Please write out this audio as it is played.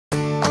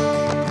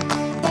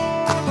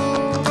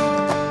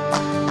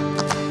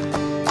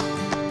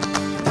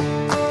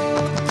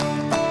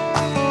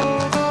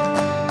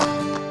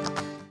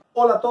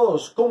Hola a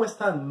todos, ¿cómo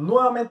están?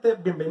 Nuevamente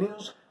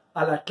bienvenidos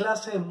a la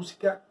clase de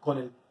música con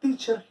el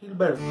Teacher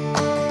Gilberto.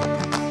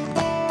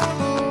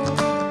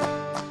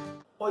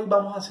 Hoy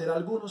vamos a hacer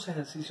algunos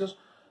ejercicios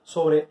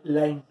sobre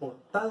la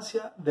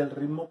importancia del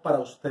ritmo para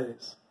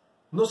ustedes.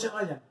 No se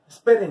vayan,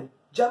 esperen,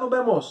 ya nos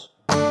vemos.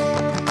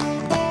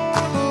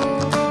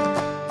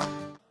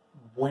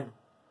 Bueno,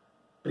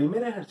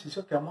 primer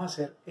ejercicio que vamos a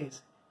hacer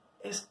es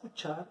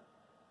escuchar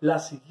la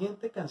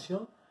siguiente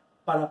canción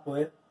para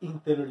poder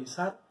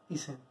interiorizar y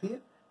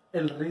sentir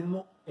el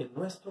ritmo en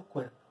nuestro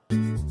cuerpo.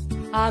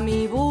 A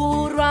mi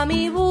burro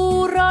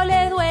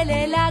le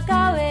duele la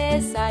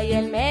cabeza y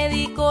el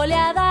médico le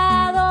ha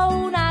dado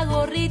una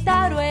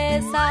gorrita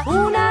gruesa.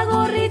 Una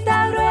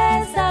gorrita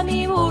gruesa,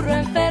 mi burro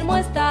enfermo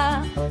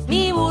está,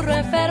 mi burro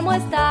enfermo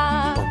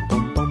está.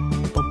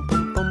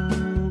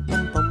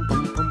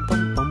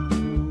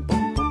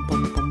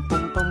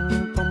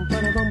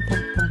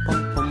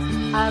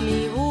 A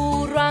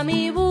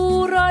mi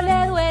burro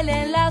le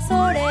duelen las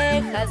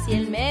orejas y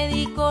el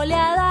médico le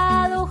ha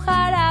dado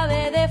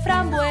jarabe de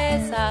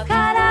frambuesa.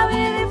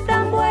 Jarabe de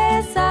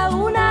frambuesa,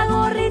 una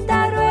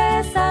gorrita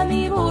gruesa,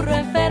 mi burro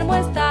enfermo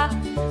está,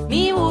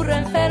 mi burro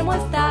enfermo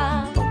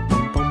está.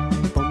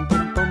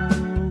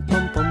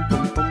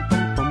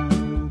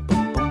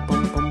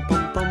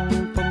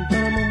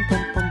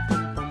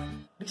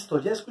 Listo,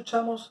 ya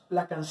escuchamos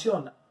la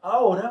canción.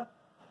 Ahora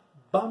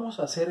vamos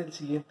a hacer el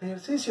siguiente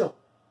ejercicio.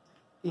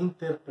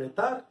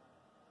 Interpretar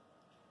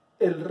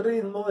el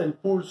ritmo del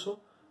pulso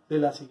de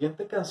la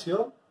siguiente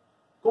canción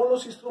con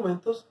los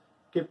instrumentos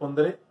que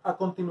pondré a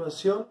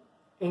continuación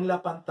en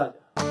la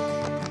pantalla.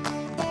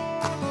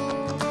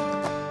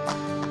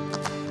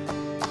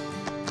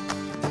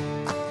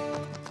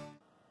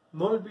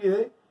 No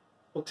olvide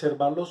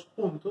observar los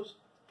puntos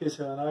que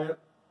se van a ver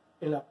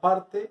en la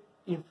parte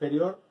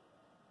inferior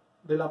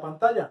de la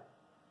pantalla.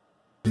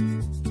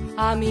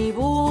 A mi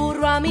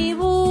burro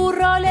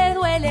le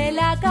duele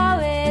la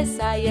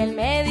cabeza y el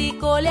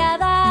médico le ha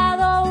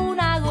dado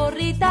una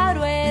gorrita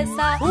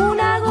gruesa.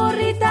 Una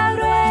gorrita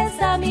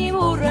gruesa, mi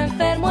burro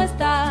enfermo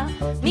está,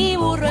 mi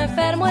burro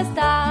enfermo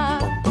está.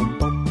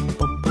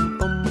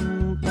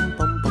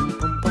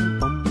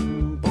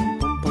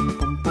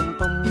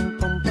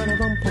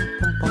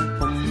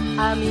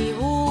 A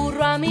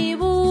mi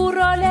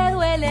burro le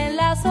duelen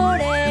las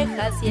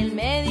orejas y el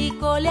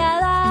médico le ha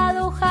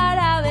dado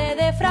jarabe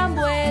de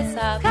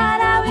frambuesa.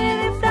 Jarabe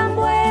de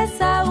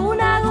frambuesa,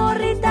 una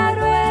gorrita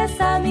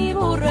gruesa, mi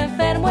burro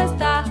enfermo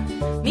está,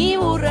 mi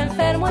burro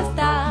enfermo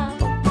está.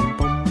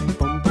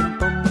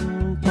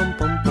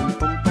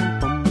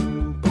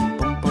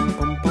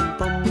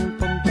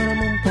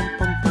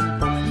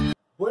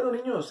 Bueno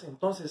niños,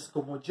 entonces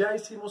como ya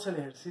hicimos el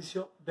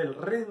ejercicio del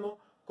ritmo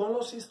con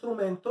los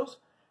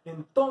instrumentos,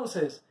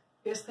 entonces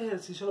este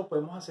ejercicio lo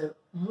podemos hacer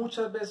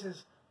muchas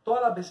veces,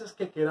 todas las veces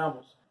que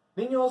queramos.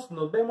 Niños,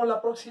 nos vemos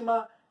la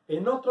próxima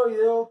en otro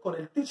video con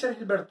el Teacher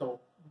Gilberto.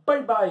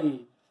 Bye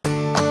bye.